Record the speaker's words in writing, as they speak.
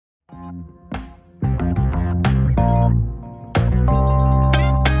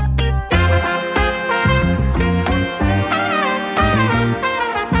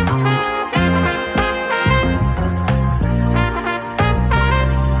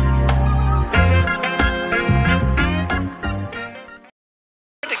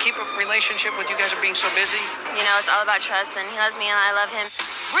Relationship with you guys are being so busy? You know, it's all about trust, and he loves me and I love him.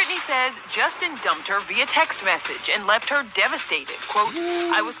 Brittany says Justin dumped her via text message and left her devastated. Quote,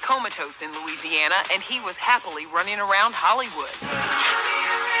 I was comatose in Louisiana and he was happily running around Hollywood.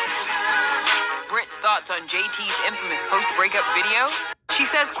 Britt's thoughts on JT's infamous post-breakup video? She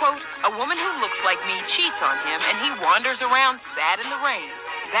says, quote, a woman who looks like me cheats on him and he wanders around sad in the rain.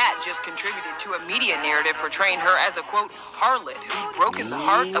 That just contributed to a media narrative portraying her as a, quote, harlot who'd broken the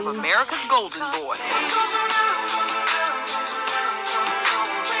heart of America's golden boy.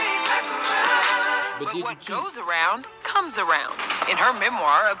 But what goes around comes around. In her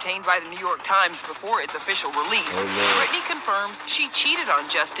memoir, obtained by the New York Times before its official release, Brittany confirms she cheated on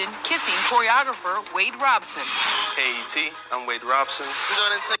Justin, kissing choreographer Wade Robson. Hey, T, I'm Wade Robson.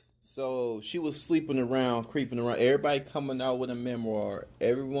 So she was sleeping around, creeping around. Everybody coming out with a memoir.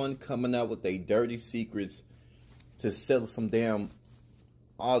 Everyone coming out with their dirty secrets to sell some damn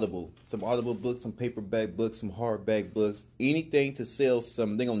Audible. Some Audible books, some paperback books, some hardback books. Anything to sell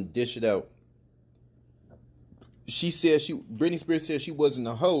something. They're going to dish it out. Britney Spears said she wasn't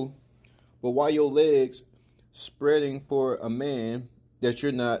a hoe. But why your legs spreading for a man that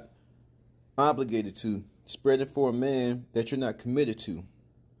you're not obligated to? Spreading for a man that you're not committed to?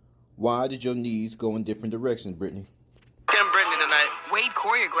 Why did your knees go in different directions, Brittany? I'm Brittany tonight. Wade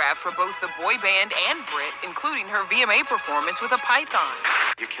choreographed for both the boy band and Britt, including her VMA performance with a python.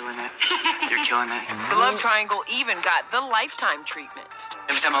 You're killing it. You're killing it. The love triangle even got the Lifetime treatment.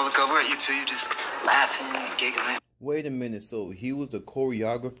 Every time I look over at you two, you're just laughing and giggling. Wait a minute. So he was a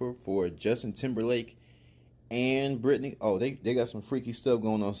choreographer for Justin Timberlake and Brittany? Oh, they got some freaky stuff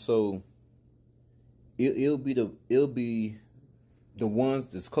going on. So it'll be the ones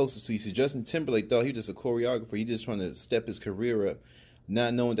that's closest to you. See, Justin Timberlake thought he was just a choreographer. He just trying to step his career up,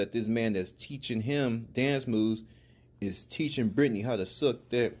 not knowing that this man that's teaching him dance moves is teaching Brittany how to suck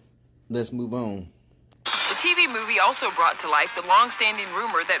that. Let's move on. The TV movie also brought to life the long-standing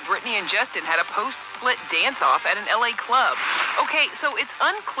rumor that Brittany and Justin had a post-split dance-off at an LA club. Okay, so it's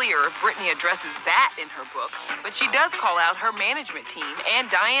unclear if Brittany addresses that in her book, but she does call out her management team and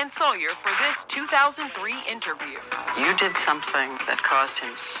Diane Sawyer for this 2003 interview. You did something that caused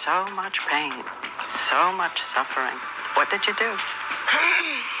him so much pain, so much suffering. What did you do?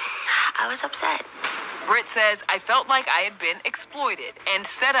 I was upset. Britt says, I felt like I had been exploited and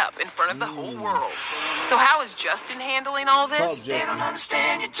set up in front of the whole world. So how is Justin handling all this? They don't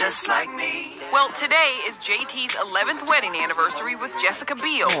understand you just like me. Well, today is JT's 11th wedding anniversary with Jessica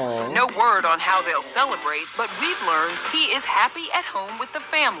Biel. No word on how they'll celebrate, but we've learned he is happy at home with the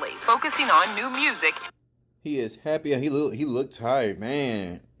family, focusing on new music. He is happy. He looked tired,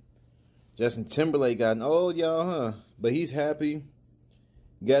 man. Justin Timberlake gotten old, y'all, huh? But he's happy.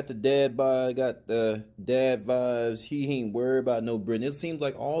 Got the dad vibes. He ain't worried about no Brittany. It seems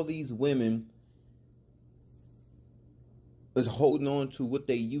like all these women is holding on to what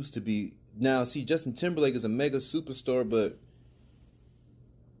they used to be. Now, see, Justin Timberlake is a mega superstar, but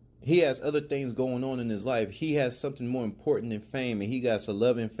he has other things going on in his life. He has something more important than fame, and he got a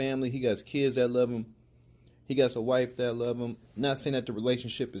loving family. He got kids that love him. He got a wife that love him. Not saying that the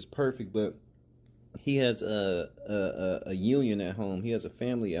relationship is perfect, but he has a union at home. He has a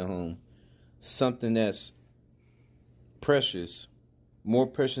family at home. Something that's precious, more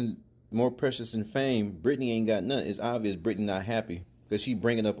precious than fame. Brittany ain't got none. It's obvious Brittany not happy because she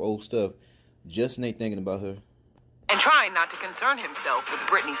bringing up old stuff. Justin ain't thinking about her. And trying not to concern himself with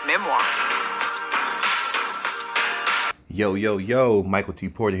Brittany's memoir. Yo, Michael T.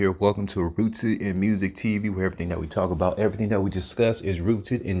 Porter here. Welcome to Rooted in Music TV, where everything that we talk about, everything that we discuss is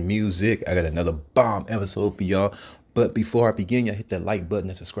rooted in music. I got another bomb episode for y'all. But before I begin, y'all hit that like button,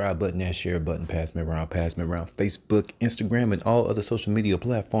 that subscribe button, that share button. Pass me around Facebook, Instagram, and all other social media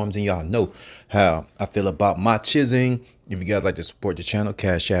platforms. And y'all know how I feel about my chiseling. If you guys like to support the channel,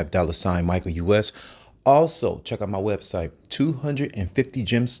 Cash App, $Michael US. Also, check out my website,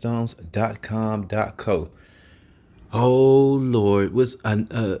 250gemstones.com.co. Oh, Lord.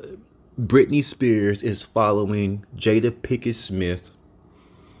 Britney Spears is following Jada Pinkett Smith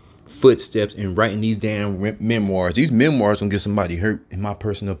footsteps and writing these damn memoirs. These memoirs gonna get somebody hurt, in my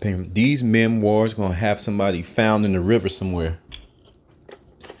personal opinion. These memoirs gonna have somebody found in the river somewhere.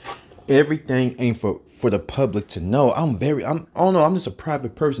 Everything ain't for the public to know. I don't know, I'm just a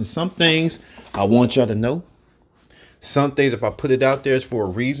private person. Some things I want y'all to know. Some things, if I put it out there, it's for a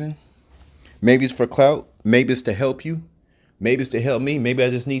reason. Maybe it's for clout. Maybe it's to help you. Maybe it's to help me. Maybe I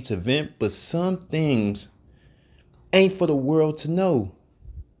just need to vent. But some things ain't for the world to know.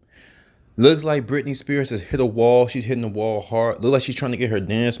 Looks like Britney Spears has hit a wall. She's hitting the wall hard. Looks like she's trying to get her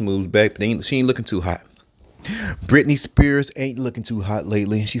dance moves back, but she ain't looking too hot. Britney Spears ain't looking too hot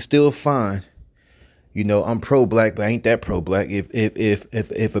lately. She's still fine. You know, I'm pro-black, but I ain't that pro-black.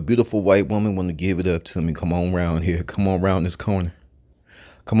 If a beautiful white woman want to give it up to me, come on around here. Come on around this corner.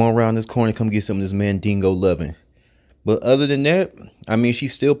 Come on around this corner. Come get some of this Mandingo loving. But other than that, I mean,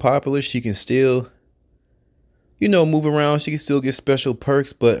 she's still popular. She can still, you know, move around. She can still get special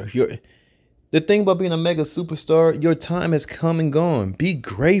perks. But the thing about being a mega superstar, your time has come and gone. Be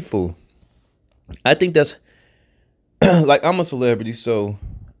grateful. I think that's like, I'm a celebrity, so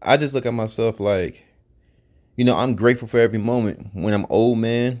I just look at myself like, you know, I'm grateful for every moment. When I'm old,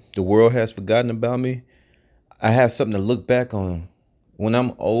 man, the world has forgotten about me. I have something to look back on. When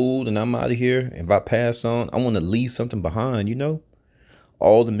I'm old and I'm out of here, if I pass on, I want to leave something behind, you know?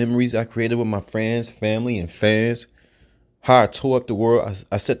 All the memories I created with my friends, family, and fans. How I tore up the world.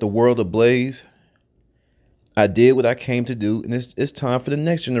 I set the world ablaze. I did what I came to do, and it's time for the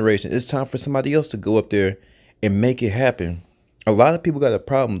next generation. It's time for somebody else to go up there and make it happen. A lot of people got a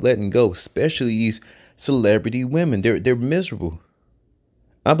problem letting go, especially these celebrity women. They're miserable.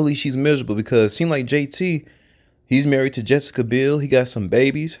 I believe she's miserable because it seemed like JT, he's married to Jessica Biel. He got some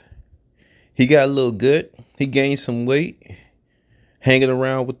babies. He got a little good. He gained some weight. Hanging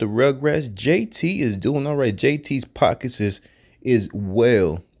around with the Rugrats. JT is doing all right. JT's pockets is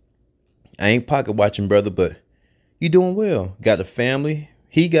well. I ain't pocket watching, brother, but you doing well. Got a family.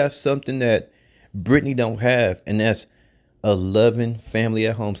 He got something that Brittany don't have, and that's a loving family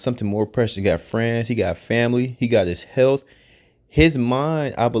at home. Something more precious. He got friends. He got family. He got his health. His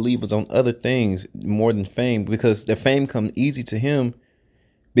mind, I believe, was on other things more than fame, because the fame comes easy to him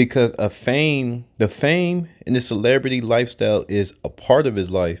because of fame. The fame and the celebrity lifestyle is a part of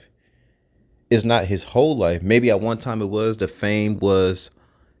his life. It's not his whole life. Maybe at one time it was. The fame was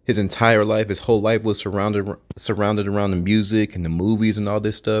his entire life. His whole life was surrounded around the music and the movies and all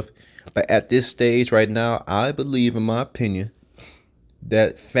this stuff. But at this stage right now, I believe, in my opinion,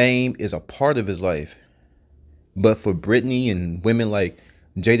 that fame is a part of his life. But for Brittany and women like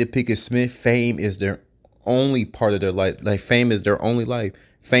Jada Pinkett Smith, fame is their only part of their life. Like, fame is their only life.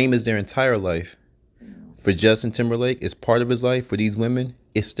 Fame is their entire life. For Justin Timberlake, it's part of his life. For these women,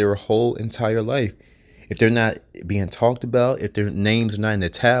 it's their whole entire life. If they're not being talked about, if their names are not in the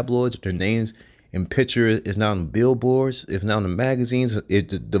tabloids, if their names and picture is not on billboards, if not on the magazines, if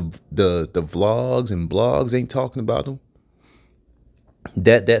the vlogs and blogs ain't talking about them,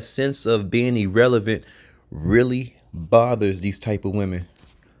 that sense of being irrelevant really bothers these type of women.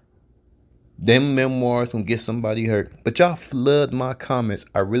 Them memoirs gonna get somebody hurt. But y'all flood my comments.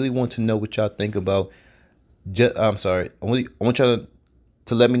 I really want to know what y'all think about. I'm sorry. I want y'all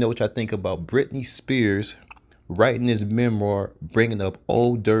to let me know what y'all think about Britney Spears writing this memoir, bringing up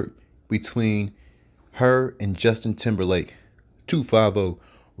old dirt between her and Justin Timberlake. 250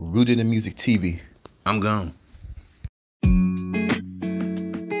 Rooted in Music TV. I'm gone.